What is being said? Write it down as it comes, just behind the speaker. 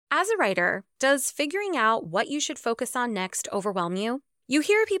As a writer, does figuring out what you should focus on next overwhelm you? You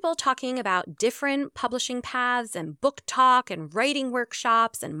hear people talking about different publishing paths and book talk and writing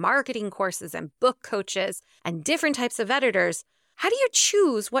workshops and marketing courses and book coaches and different types of editors. How do you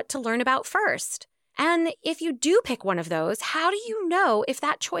choose what to learn about first? And if you do pick one of those, how do you know if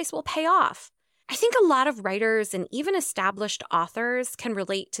that choice will pay off? I think a lot of writers and even established authors can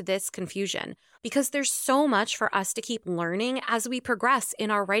relate to this confusion because there's so much for us to keep learning as we progress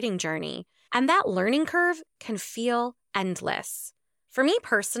in our writing journey. And that learning curve can feel endless. For me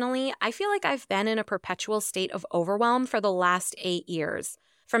personally, I feel like I've been in a perpetual state of overwhelm for the last 8 years,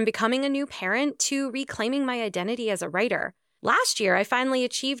 from becoming a new parent to reclaiming my identity as a writer. Last year, I finally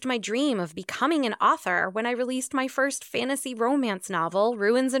achieved my dream of becoming an author when I released my first fantasy romance novel,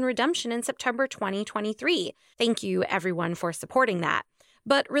 Ruins and Redemption, in September 2023. Thank you, everyone, for supporting that.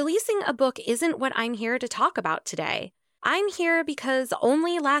 But releasing a book isn't what I'm here to talk about today. I'm here because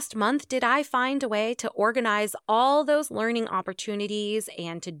only last month did I find a way to organize all those learning opportunities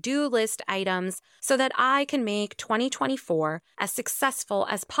and to-do list items so that I can make 2024 as successful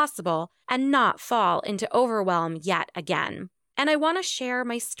as possible and not fall into overwhelm yet again. And I want to share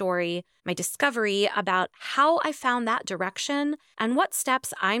my story, my discovery about how I found that direction and what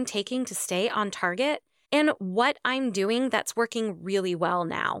steps I'm taking to stay on target and what I'm doing that's working really well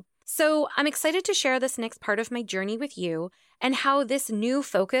now. So I'm excited to share this next part of my journey with you and how this new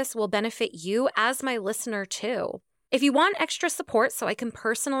focus will benefit you as my listener too. If you want extra support so I can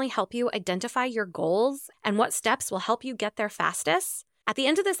personally help you identify your goals and what steps will help you get there fastest, at the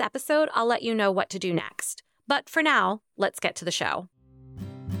end of this episode, I'll let you know what to do next. But for now, let's get to the show.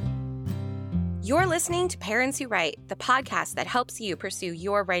 You're listening to Parents Who Write, the podcast that helps you pursue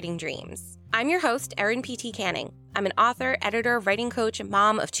your writing dreams. I'm your host, Erin P.T. Canning. I'm an author, editor, writing coach, and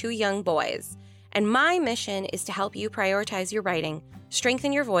mom of 2 young boys. And my mission is to help you prioritize your writing,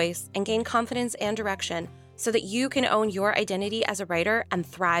 strengthen your voice, and gain confidence and direction so that you can own your identity as a writer and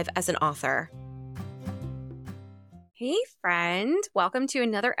thrive as an author. Hey, friend. Welcome to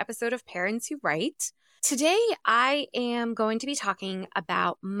another episode of Parents Who Write. Today, I am going to be talking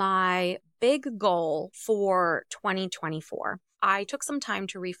about my big goal for 2024. I took some time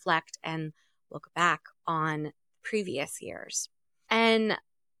to reflect and look back on previous years. And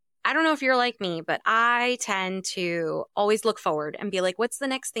I don't know if you're like me, but I tend to always look forward and be like, what's the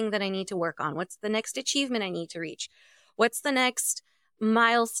next thing that I need to work on? What's the next achievement I need to reach? What's the next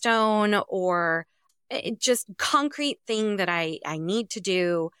milestone or just concrete thing that I need to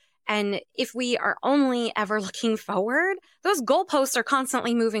do? And if we are only ever looking forward, those goalposts are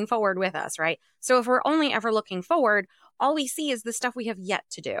constantly moving forward with us, right? So if we're only ever looking forward, all we see is the stuff we have yet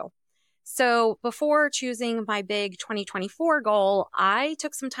to do. So before choosing my big 2024 goal, I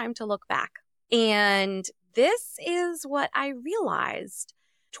took some time to look back. And this is what I realized.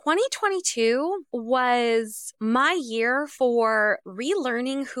 2022 was my year for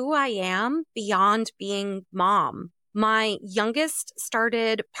relearning who I am beyond being mom. My youngest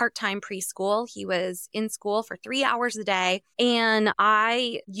started part-time preschool. He was in school for 3 hours a day. And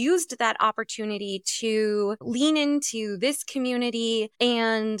I used that opportunity to lean into this community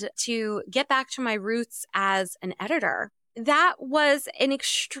and to get back to my roots as an editor. That was an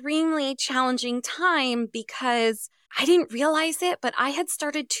extremely challenging time because I didn't realize it, but I had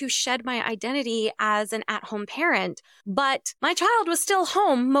started to shed my identity as an at-home parent, but my child was still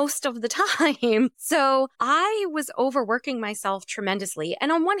home most of the time. So I was overworking myself tremendously.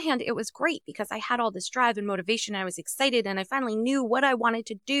 And on one hand, it was great because I had all this drive and motivation. I was excited and I finally knew what I wanted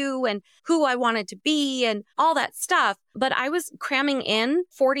to do and who I wanted to be and all that stuff. But I was cramming in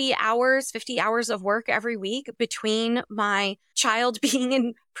 40 hours, 50 hours of work every week between my child being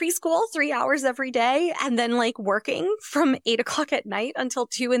in preschool 3 hours every day and then working from 8 o'clock at night until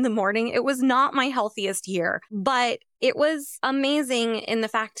 2 in the morning. It was not my healthiest year, but it was amazing in the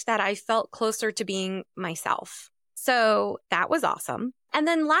fact that I felt closer to being myself. So that was awesome. And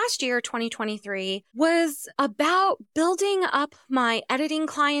then last year, 2023, was about building up my editing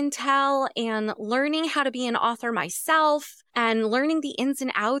clientele and learning how to be an author myself and learning the ins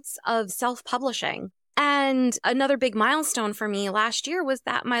and outs of self-publishing. And another big milestone for me last year was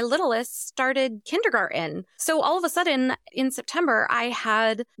that my littlest started kindergarten. So all of a sudden in September, I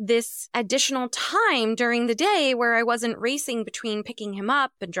had this additional time during the day where I wasn't racing between picking him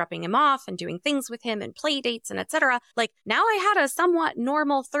up and dropping him off and doing things with him and play dates and etc. Now I had a somewhat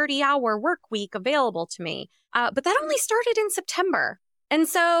normal 30-hour work week available to me. But that only started in September. And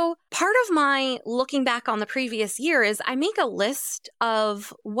so part of my looking back on the previous year is I make a list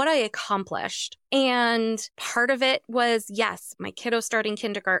of what I accomplished. And part of it was, yes, my kiddo starting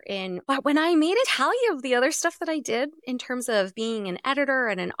kindergarten. But when I made a tally of the other stuff that I did in terms of being an editor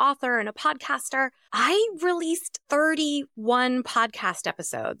and an author and a podcaster, I released 31 podcast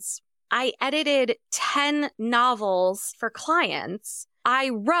episodes. I edited 10 novels for clients.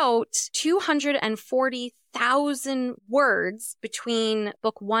 I wrote 240,000 words between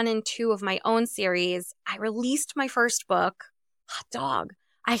book 1 and 2 of my own series. I released my first book, Hot Dog.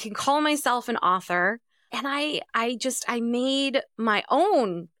 I can call myself an author. And I made my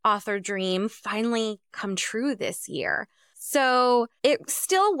own author dream finally come true this year. So it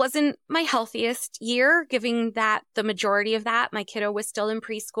still wasn't my healthiest year, given that the majority of that, my kiddo was still in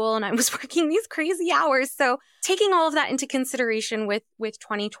preschool and I was working these crazy hours. So taking all of that into consideration with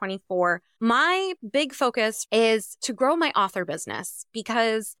 2024, my big focus is to grow my author business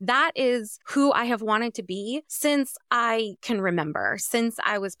because that is who I have wanted to be since I can remember, since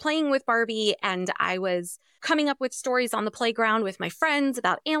I was playing with Barbie and I was coming up with stories on the playground with my friends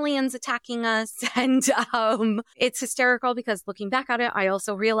about aliens attacking us. And it's hysterical because looking back at it, I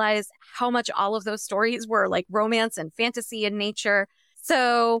also realized how much all of those stories were like romance and fantasy in nature.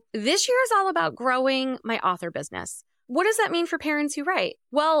 So this year is all about growing my author business. What does that mean for Parents Who Write?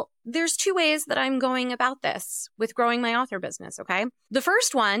 Well, there's 2 ways that I'm going about this with growing my author business, okay? The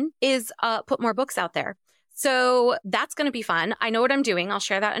first one is put more books out there. So that's going to be fun. I know what I'm doing. I'll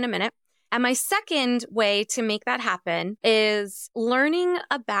share that in a minute. And my second way to make that happen is learning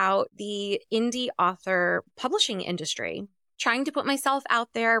about the indie author publishing industry, trying to put myself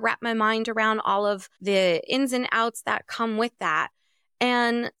out there, wrap my mind around all of the ins and outs that come with that.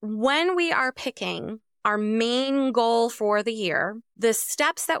 And when we are picking our main goal for the year, the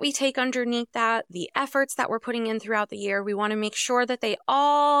steps that we take underneath that, the efforts that we're putting in throughout the year, we want to make sure that they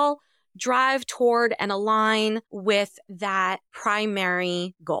all drive toward and align with that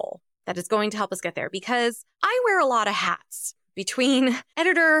primary goal that is going to help us get there. Because I wear a lot of hats between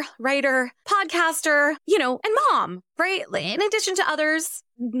editor, writer, podcaster, and mom, right? In addition to others,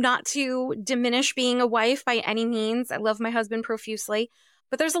 not to diminish being a wife by any means. I love my husband profusely,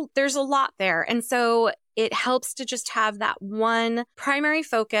 but there's a lot there. And so it helps to just have that one primary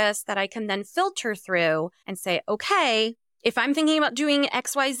focus that I can then filter through and say, okay, if I'm thinking about doing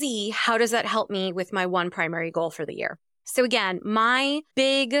XYZ, how does that help me with my one primary goal for the year? So again, my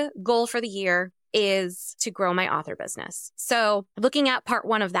big goal for the year is to grow my author business. So looking at part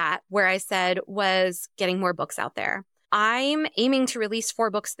 1 of that, where I said was getting more books out there. I'm aiming to release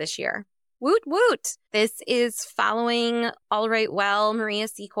 4 books this year. Woot, woot. This is following All Right Well, Maria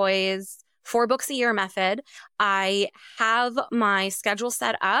Secoy's 4 books a year method. I have my schedule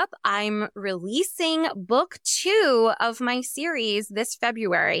set up. I'm releasing book 2 of my series this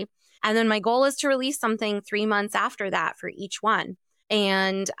February. And then my goal is to release something 3 months after that for each one.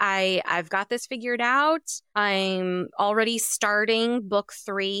 And I've got this figured out. I'm already starting book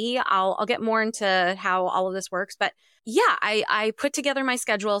 3. I'll get more into how all of this works. But yeah, I put together my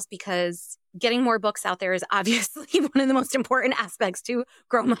schedules because getting more books out there is obviously one of the most important aspects to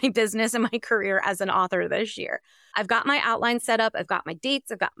grow my business and my career as an author this year. I've got my outline set up. I've got my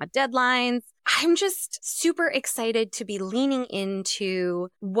dates. I've got my deadlines. I'm just super excited to be leaning into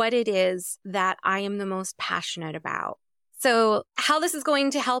what it is that I am the most passionate about. So how this is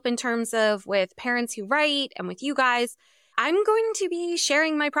going to help in terms of with Parents Who Write and with you guys, I'm going to be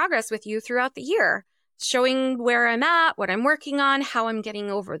sharing my progress with you throughout the year, showing where I'm at, what I'm working on, how I'm getting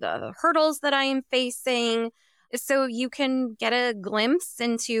over the hurdles that I am facing, so you can get a glimpse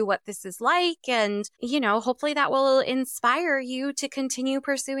into what this is like. And, hopefully that will inspire you to continue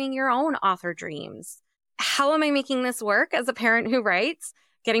pursuing your own author dreams. How am I making this work as a parent who writes?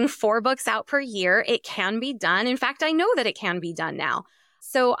 Getting 4 books out per year. It can be done. In fact, I know that it can be done now.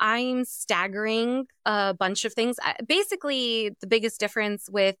 So I'm staggering a bunch of things. Basically, the biggest difference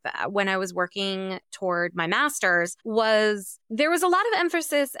with when I was working toward my master's was there was a lot of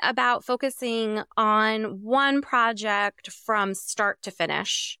emphasis about focusing on one project from start to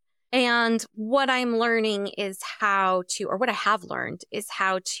finish. And what I'm learning is what I have learned is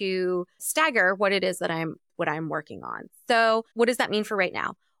how to stagger what it is that I'm working on. So what does that mean for right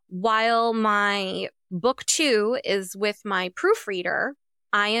now? While my book 2 is with my proofreader,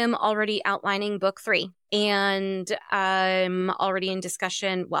 I am already outlining book 3 and I'm already in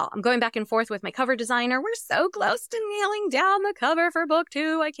discussion. Well, I'm going back and forth with my cover designer. We're so close to nailing down the cover for book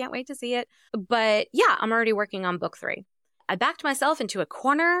 2. I can't wait to see it. But yeah, I'm already working on book 3. I backed myself into a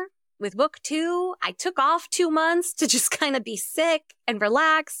corner with book 2. I took off 2 months to just kind of be sick and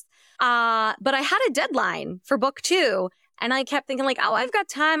relax. But I had a deadline for book 2. And I kept thinking like, oh, I've got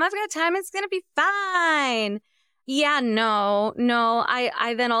time. It's going to be fine. Yeah, no.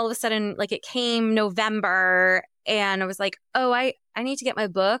 I then all of a sudden, like it came November and I was like, oh, I need to get my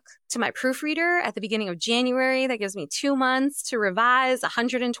book to my proofreader at the beginning of January. That gives me 2 months to revise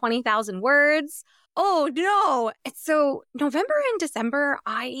 120,000 words. Oh, no. So November and December,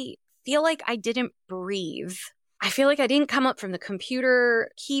 I feel like I didn't breathe. I feel like I didn't come up from the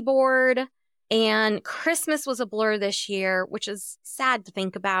computer keyboard. And Christmas was a blur this year, which is sad to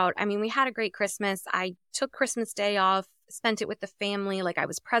think about. I mean, we had a great Christmas. I took Christmas Day off, spent it with the family, like I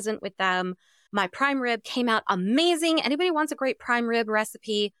was present with them. My prime rib came out amazing. Anybody wants a great prime rib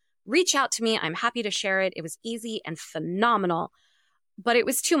recipe, reach out to me. I'm happy to share it. It was easy and phenomenal, but it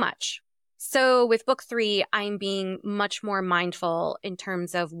was too much. So with book 3, I'm being much more mindful in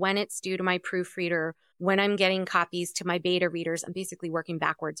terms of when it's due to my proofreader, when I'm getting copies to my beta readers. I'm basically working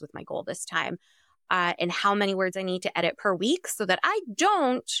backwards with my goal this time, and how many words I need to edit per week so that I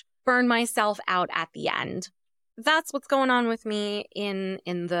don't burn myself out at the end. That's what's going on with me in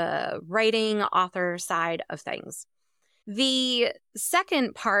the writing author side of things. The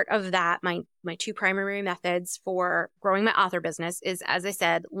second part of that, my 2 primary methods for growing my author business is, as I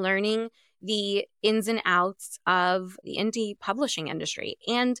said, learning the ins and outs of the indie publishing industry.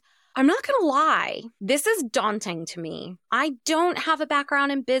 And I'm not going to lie, this is daunting to me. I don't have a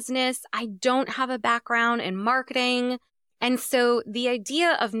background in business. I don't have a background in marketing. And so the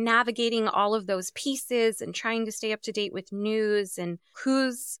idea of navigating all of those pieces and trying to stay up to date with news and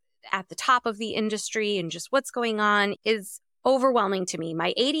who's at the top of the industry and just what's going on is overwhelming to me.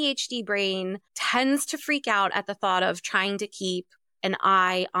 My ADHD brain tends to freak out at the thought of trying to keep an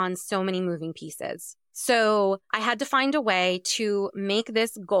eye on so many moving pieces. So I had to find a way to make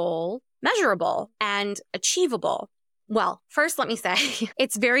this goal measurable and achievable. Well, first, let me say,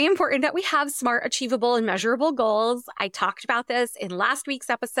 it's very important that we have smart, achievable, and measurable goals. I talked about this in last week's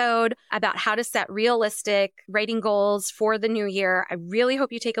episode about how to set realistic writing goals for the new year. I really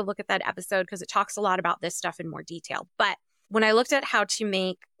hope you take a look at that episode because it talks a lot about this stuff in more detail. But when I looked at how to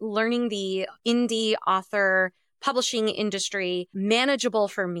make learning the indie author publishing industry manageable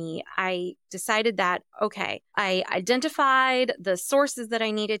for me, I decided that, okay, I identified the sources that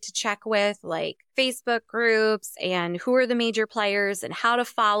I needed to check with, like Facebook groups and who are the major players and how to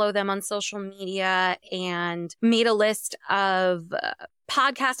follow them on social media, and made a list of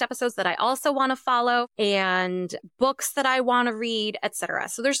podcast episodes that I also want to follow and books that I want to read, etc.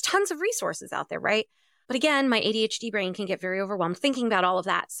 So there's tons of resources out there, right? But again, my ADHD brain can get very overwhelmed thinking about all of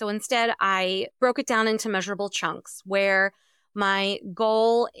that. So instead, I broke it down into measurable chunks where my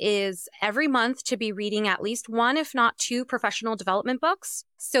goal is every month to be reading at least 1, if not 2 professional development books.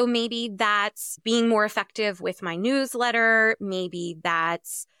 So maybe that's being more effective with my newsletter. Maybe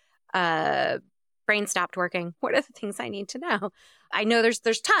that's brain stopped working. What are the things I need to know? I know there's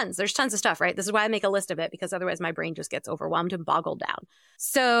tons of stuff, right? This is why I make a list of it, because otherwise my brain just gets overwhelmed and boggled down.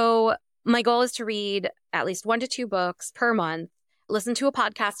 So my goal is to read at least 1 to 2 books per month, listen to a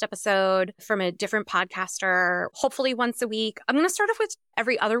podcast episode from a different podcaster, hopefully once a week. I'm going to start off with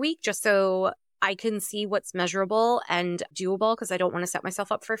every other week just so I can see what's measurable and doable, because I don't want to set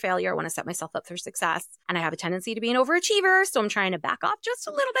myself up for failure. I want to set myself up for success. And I have a tendency to be an overachiever, so I'm trying to back off just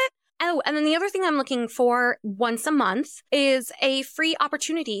a little bit. Oh, and then the other thing I'm looking for once a month is a free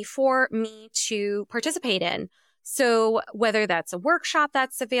opportunity for me to participate in. So whether that's a workshop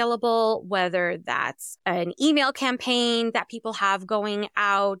that's available, whether that's an email campaign that people have going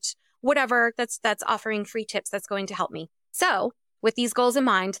out, whatever that's offering free tips that's going to help me. So with these goals in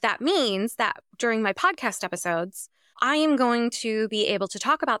mind, that means that during my podcast episodes, I am going to be able to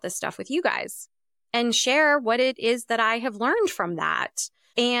talk about this stuff with you guys and share what it is that I have learned from that.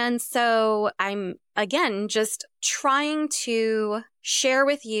 And so I'm, again, just trying to share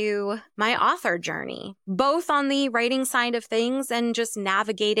with you my author journey, both on the writing side of things and just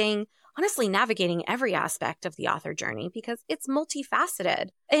navigating every aspect of the author journey, because it's multifaceted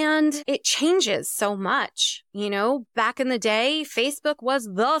and it changes so much. You know, back in the day, Facebook was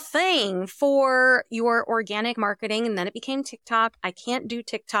the thing for your organic marketing, and then it became TikTok. I can't do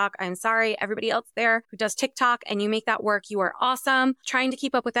TikTok. I'm sorry, everybody else there who does TikTok and you make that work. You are awesome. Trying to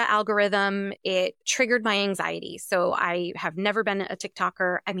keep up with that algorithm, it triggered my anxiety. So I have never been a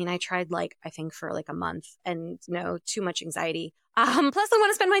TikToker. I mean, I tried for a month, and no, too much anxiety. Plus, I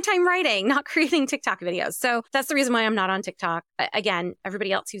want to spend my time writing, not creating TikTok videos. So that's the reason why I'm not on TikTok. Again,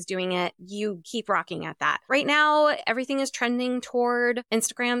 everybody else who's doing it, you keep rocking at that. Right now, everything is trending toward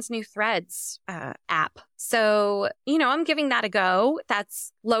Instagram's new Threads app. So, I'm giving that a go.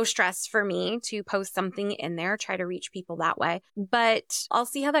 That's low stress for me to post something in there, try to reach people that way. But I'll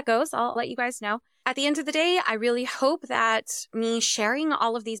see how that goes. I'll let you guys know. At the end of the day, I really hope that me sharing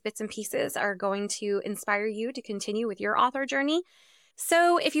all of these bits and pieces are going to inspire you to continue with your author journey.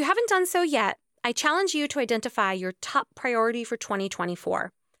 So if you haven't done so yet, I challenge you to identify your top priority for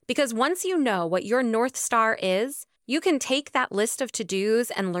 2024. Because once you know what your North Star is, you can take that list of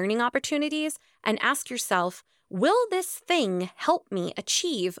to-dos and learning opportunities and ask yourself, will this thing help me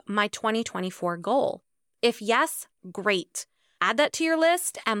achieve my 2024 goal? If yes, great. Add that to your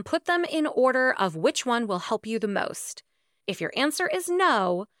list and put them in order of which one will help you the most. If your answer is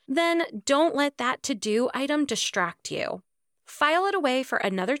no, then don't let that to-do item distract you. File it away for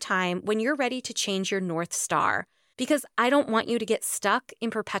another time when you're ready to change your North Star, because I don't want you to get stuck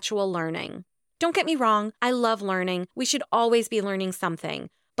in perpetual learning. Don't get me wrong, I love learning. We should always be learning something,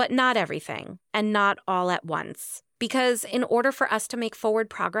 but not everything, and not all at once. Because in order for us to make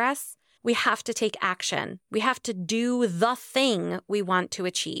forward progress, we have to take action. We have to do the thing we want to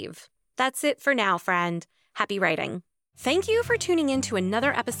achieve. That's it for now, friend. Happy writing. Thank you for tuning in to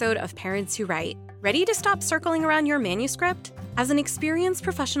another episode of Parents Who Write. Ready to stop circling around your manuscript? As an experienced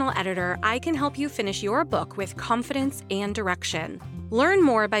professional editor, I can help you finish your book with confidence and direction. Learn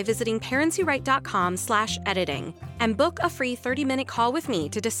more by visiting parentswhowrite.com/editing and book a free 30-minute call with me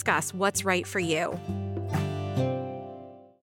to discuss what's right for you.